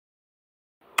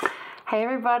Hey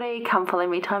everybody, come follow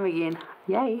me time again.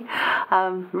 Yay.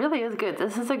 Really is good.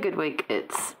 This is a good week.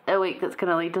 It's a week that's going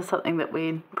to lead to something that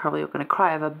we're probably all going to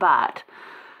cry over, but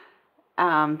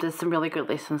there's some really good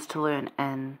lessons to learn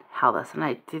in how this, and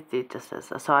it just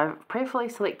is. So I've prayerfully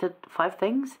selected 5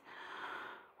 things,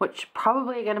 which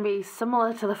probably are going to be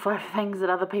similar to the 5 things that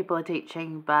other people are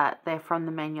teaching, but they're from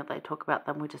the manual. They talk about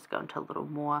them. We just go into a little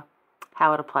more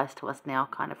how it applies to us now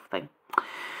kind of thing.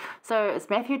 So it's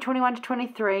Matthew 21 to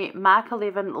 23, Mark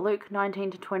 11, Luke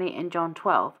 19 to 20, and John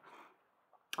 12.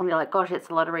 And you're like, gosh, it's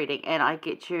a lot of reading. And I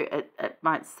get you, it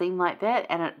might seem like that,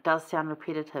 and it does sound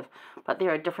repetitive. But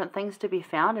there are different things to be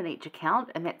found in each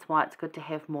account, and that's why it's good to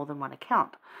have more than one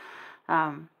account.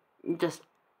 Just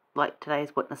like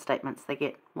today's witness statements, they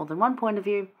get more than one point of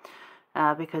view,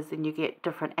 because then you get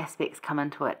different aspects come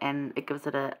into it, and it gives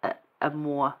it a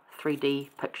more 3D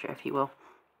picture, if you will.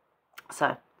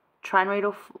 So try and read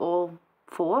all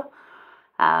 4.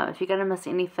 If you're going to miss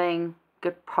anything,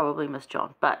 could probably miss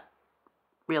John. But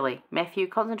really, Matthew,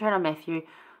 concentrate on Matthew.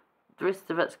 The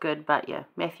rest of it's good, but yeah,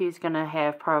 Matthew's going to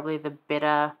have probably the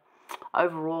better,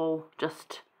 overall,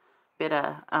 just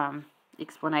better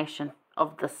explanation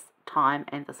of this time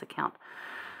and this account.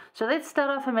 So let's start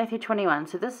off in Matthew 21.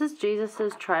 So this is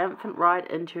Jesus' triumphant ride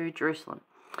into Jerusalem.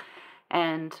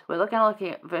 And we're looking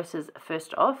at verses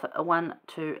first off, 1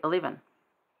 to 11.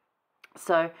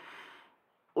 So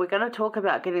we're going to talk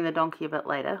about getting the donkey a bit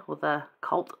later, or the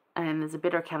colt, and there's a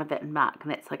better account of that in Mark,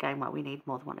 and that's again why we need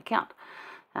more than one account,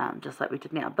 just like we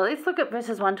did now. But let's look at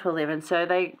verses 1 to 11. So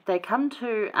they come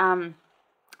to,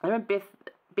 they're in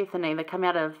Bethany. They come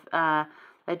out of,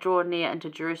 they draw near into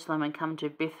Jerusalem and come to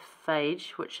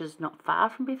Bethphage, which is not far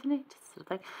from Bethany, just sort of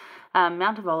thing,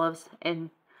 Mount of Olives,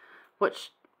 in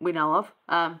which we know of,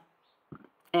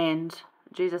 and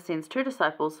Jesus sends 2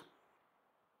 disciples.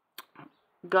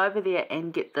 Go over there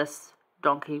and get this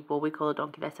donkey. Well, we call a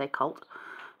donkey, they say colt,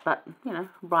 but, you know,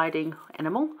 riding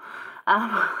animal.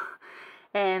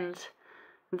 And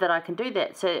that I can do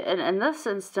that. So in this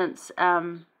instance,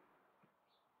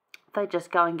 they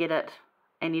just go and get it,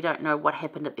 and you don't know what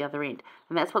happened at the other end.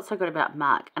 And that's what's so good about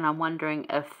Mark. And I'm wondering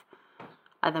if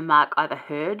Mark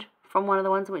heard from one of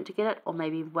the ones that went to get it, or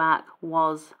maybe Mark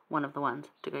was one of the ones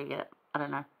to go get it. I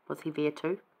don't know. Was he there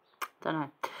too?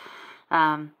 Don't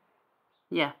know.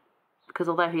 Yeah, because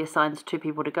although he assigns 2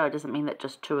 people to go, it doesn't mean that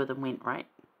just 2 of them went, right?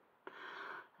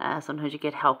 Sometimes you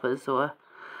get helpers or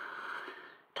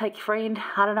take your friend,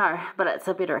 I don't know, but it's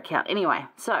a better account. Anyway,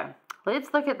 so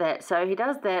let's look at that. So he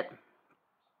does that,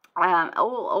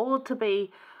 all to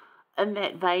be in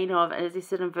that vein of, as he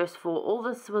said in verse 4, all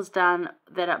this was done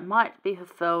that it might be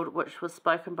fulfilled, which was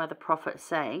spoken by the prophet,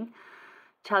 saying,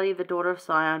 Tell ye the daughter of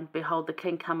Zion, behold, the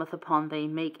king cometh upon thee,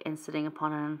 meek and sitting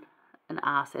upon an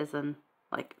ass, as in,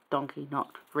 like donkey,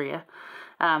 not rear,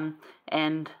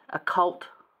 and a colt,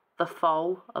 the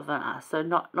foal of an ass. So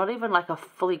not even like a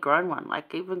fully grown one,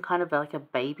 like even kind of like a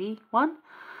baby one,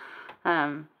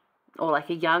 or like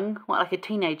a young one, like a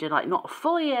teenager, like not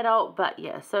fully adult, but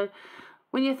yeah. So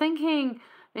when you're thinking,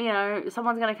 you know,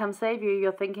 someone's going to come save you,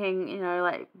 you're thinking, you know,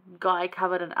 like guy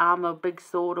covered in armor, big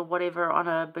sword or whatever on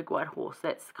a big white horse.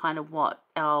 That's kind of what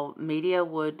our media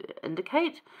would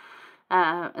indicate.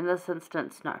 In this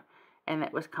instance, no. And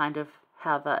that was kind of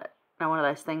how one of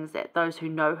those things that those who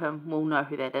know him will know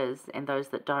who that is, and those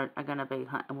that don't are going to be,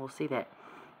 and we'll see that.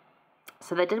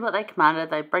 So they did what they commanded.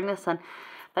 They bring this in.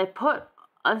 They put,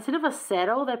 instead of a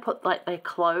saddle, they put like their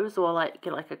clothes, or like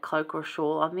get like a cloak or a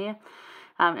shawl on there.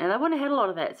 And they wouldn't have had a lot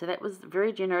of that, so that was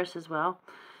very generous as well.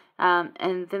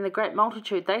 And then the great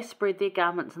multitude, they spread their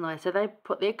garments in the way. So they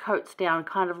put their coats down,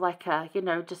 kind of like a, you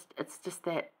know, it's just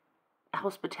that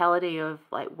hospitality of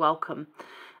like welcome.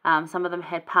 Some of them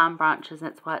had palm branches, and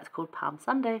that's why it's called Palm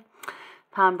Sunday.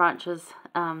 Palm branches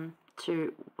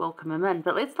to welcome him in.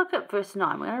 But let's look at verse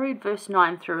 9. We're going to read verse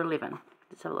 9 through 11.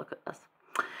 Let's have a look at this.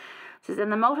 It says,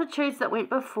 And the multitudes that went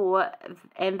before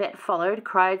and that followed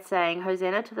cried, saying,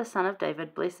 Hosanna to the Son of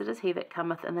David, blessed is he that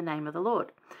cometh in the name of the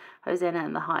Lord. Hosanna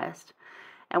in the highest.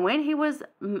 And when he was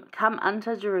come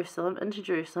into Jerusalem,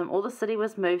 all the city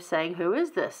was moved, saying, Who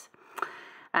is this?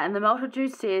 And the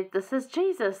multitude said, This is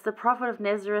Jesus, the prophet of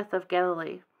Nazareth of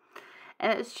Galilee.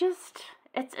 And it's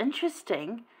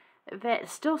interesting that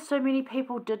still so many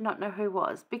people did not know who he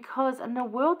was, because in the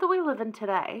world that we live in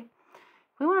today,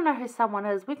 we want to know who someone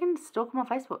is. We can stalk them on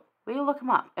Facebook. We can look them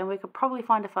up, and we could probably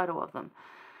find a photo of them.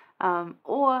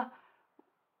 Or,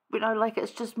 you know, like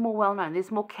it's just more well known. There's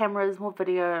more cameras, more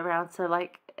video around. So,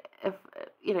 like, if,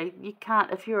 you know,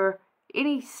 if you're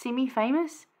any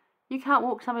semi-famous, you can't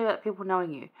walk somebody without people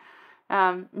knowing you.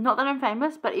 Not that I'm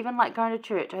famous, but even like going to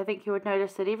church, I think you would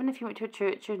notice that even if you went to a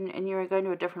church and you were going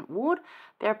to a different ward,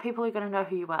 there are people who are going to know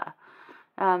who you are,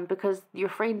 because you're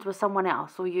friends with someone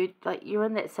else, or you're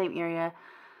in that same area.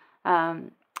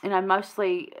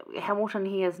 Mostly Hamilton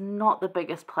here is not the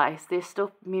biggest place. There's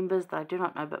still members that I do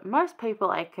not know, but most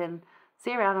people I can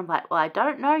see around and I'm like, well, I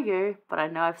don't know you, but I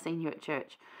know I've seen you at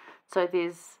church. So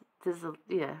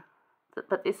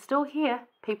but there's still here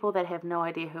people that have no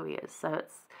idea who he is. So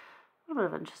it's a bit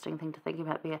of an interesting thing to think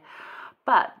about there.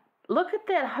 But look at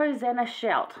that Hosanna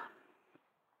shout.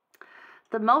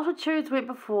 The multitudes went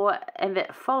before, and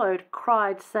that followed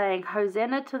cried, saying,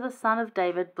 Hosanna to the Son of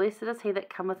David, blessed is he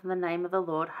that cometh in the name of the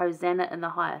Lord, Hosanna in the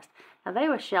highest. Now they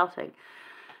were shouting.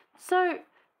 So,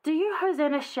 do you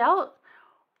Hosanna shout?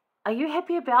 Are you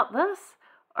happy about this?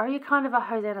 Or are you kind of a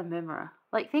Hosanna murmurer?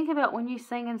 Like, think about when you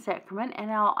sing in sacrament, and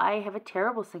now I have a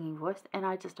terrible singing voice, and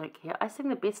I just don't care. I sing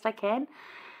the best I can,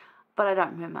 but I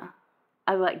don't murmur.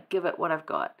 I give it what I've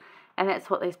got. And that's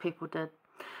what these people did.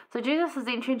 So Jesus'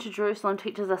 entry into Jerusalem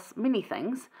teaches us many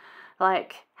things,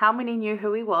 like how many knew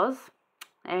who he was,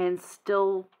 and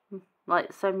still,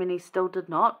 so many still did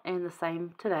not, and the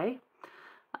same today.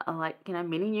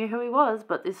 Many knew who he was,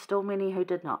 but there's still many who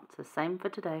did not. It's the same for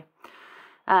today.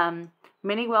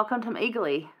 Many welcomed him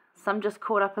eagerly. Some just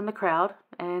caught up in the crowd,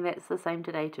 and that's the same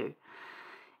today too.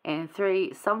 And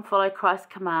 3, some follow Christ's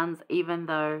commands even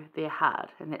though they're hard.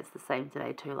 And that's the same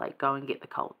today too, like go and get the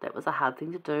colt. That was a hard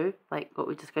thing to do, but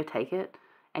we just go take it,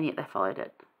 and yet they followed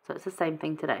it. So it's the same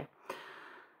thing today.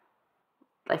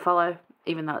 They follow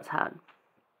even though it's hard.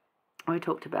 We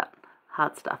talked about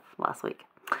hard stuff last week.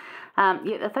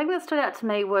 The thing that stood out to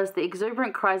me was the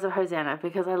exuberant cries of Hosanna,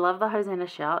 because I love the Hosanna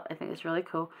shout. I think it's really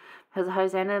cool, because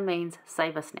Hosanna means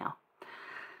save us now.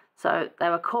 So they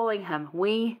were calling him,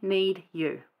 we need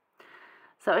you.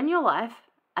 So in your life,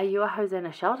 are you a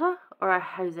Hosanna shouter or a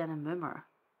Hosanna murmurer?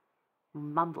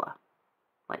 Mumbler.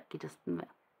 You just,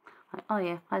 oh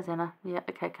yeah, Hosanna, yeah,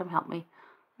 okay, come help me.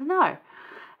 No.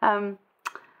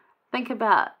 Think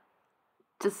about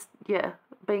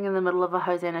being in the middle of a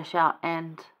Hosanna shout,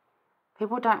 and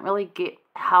people don't really get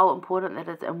how important that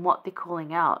is and what they're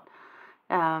calling out.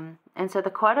 And so the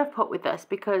quote I've put with this,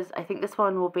 because I think this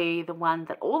one will be the one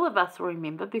that all of us will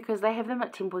remember, because they have them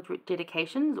at temple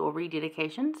dedications or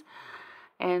rededications.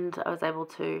 And I was able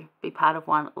to be part of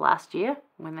one last year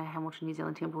when the Hamilton New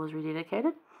Zealand Temple was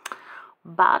rededicated.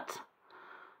 But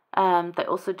they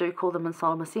also do call them in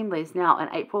solemn assemblies. Now in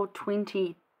April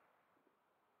 2020,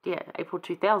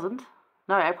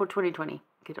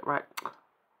 get it right.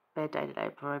 Bad day today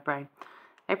for my brain.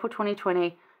 April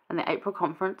 2020, in the April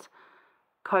conference,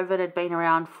 COVID had been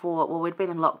around we'd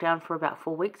been in lockdown for about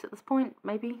 4 weeks at this point,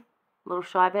 maybe a little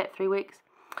shy of that, 3 weeks.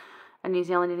 In New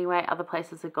Zealand anyway, other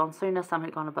places had gone sooner, some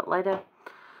had gone a bit later.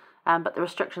 But the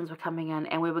restrictions were coming in,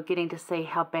 and we were getting to see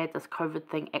how bad this COVID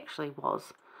thing actually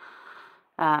was.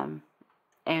 And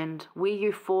where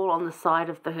you fall on the side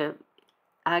of the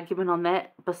argument on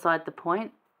that, beside the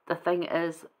point, the thing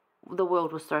is, the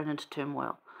world was thrown into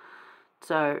turmoil.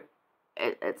 So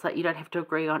it's like you don't have to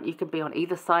agree on, you can be on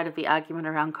either side of the argument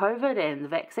around COVID and the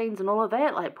vaccines and all of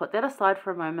that. Put that aside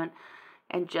for a moment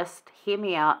and just hear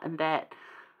me out, in that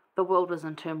the world was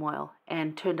in turmoil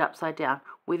and turned upside down.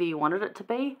 Whether you wanted it to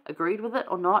be, agreed with it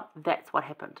or not, that's what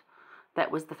happened.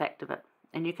 That was the fact of it.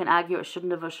 And you can argue it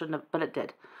shouldn't have, but it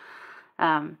did.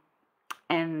 And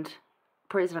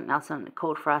President Nelson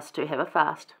called for us to have a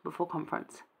fast before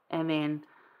conference, and then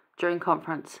during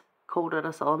conference called it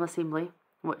a solemn assembly,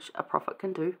 which a prophet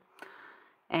can do.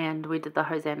 And we did the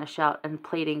Hosanna shout and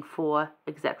pleading for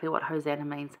exactly what Hosanna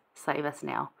means, save us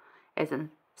now, as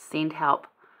in send help,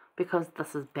 because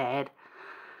this is bad.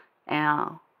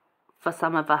 For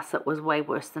some of us it was way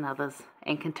worse than others,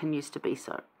 and continues to be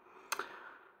so,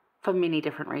 for many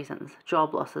different reasons.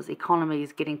 Job losses,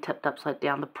 economies getting tipped upside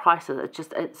down, the prices,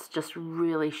 it's just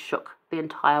really shook the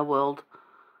entire world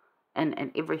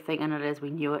and everything in it as we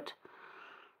knew it.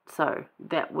 So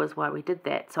that was why we did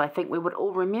that. So I think we would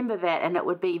all remember that, and it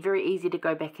would be very easy to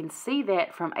go back and see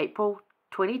that from April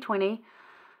 2020,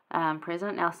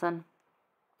 President Nelson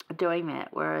doing that,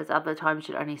 whereas other times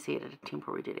you'd only see it at a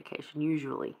temple rededication,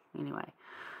 usually, anyway.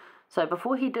 So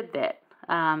before he did that,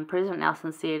 President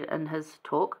Nelson said in his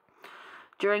talk,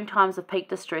 during times of peak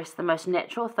distress, the most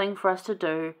natural thing for us to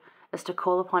do is to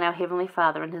call upon our Heavenly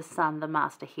Father and His Son, the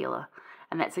Master Healer.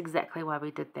 And that's exactly why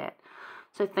we did that.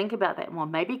 So think about that more.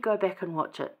 Maybe go back and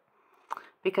watch it,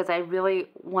 because I really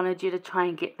wanted you to try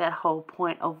and get that whole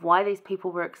point of why these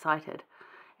people were excited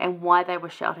and why they were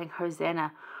shouting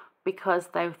Hosanna, because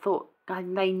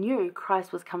they knew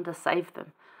Christ was come to save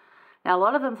them. Now, a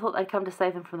lot of them thought they'd come to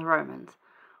save them from the Romans,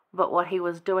 But what he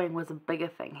was doing was a bigger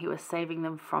thing. He was saving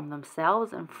them from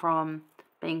themselves and from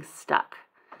being stuck.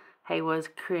 He was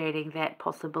creating that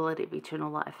possibility of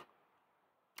eternal life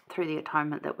through the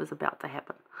atonement that was about to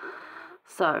happen.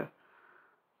 So,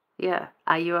 yeah,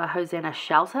 are you a Hosanna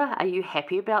shouter? Are you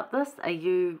happy about this? Are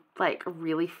you like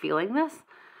really feeling this?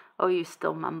 Or are you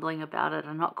still mumbling about it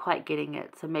and not quite getting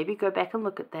it? So maybe go back and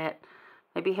look at that.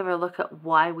 Maybe have a look at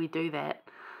why we do that.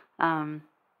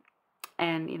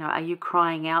 And, you know, are you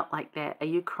crying out like that? Are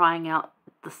you crying out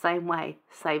the same way?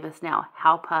 Save us now.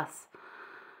 Help us.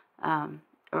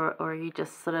 Or are you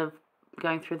just sort of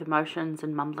going through the motions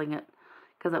and mumbling it?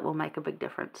 Because it will make a big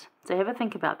difference. So have a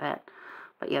think about that.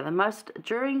 But yeah,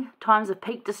 during times of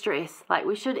peak distress, like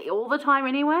we should all the time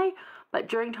anyway, but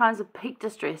during times of peak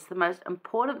distress, the most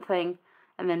important thing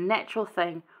and the natural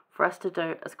thing for us to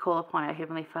do is call upon our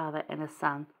Heavenly Father and His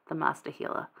Son, the Master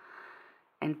Healer.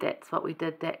 And that's what we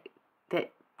did that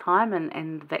time,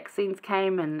 and vaccines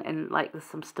came, and like there's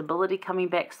some stability coming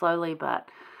back slowly, but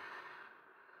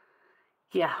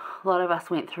yeah, a lot of us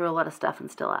went through a lot of stuff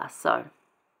and still are. So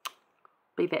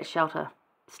be that shelter.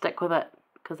 Stick with it,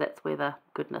 because that's where the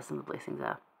goodness and the blessings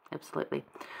are. Absolutely.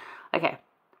 Okay,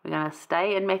 we're going to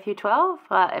stay in Matthew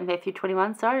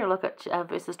 21, sorry, or look at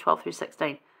verses 12 through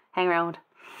 16. Hang around.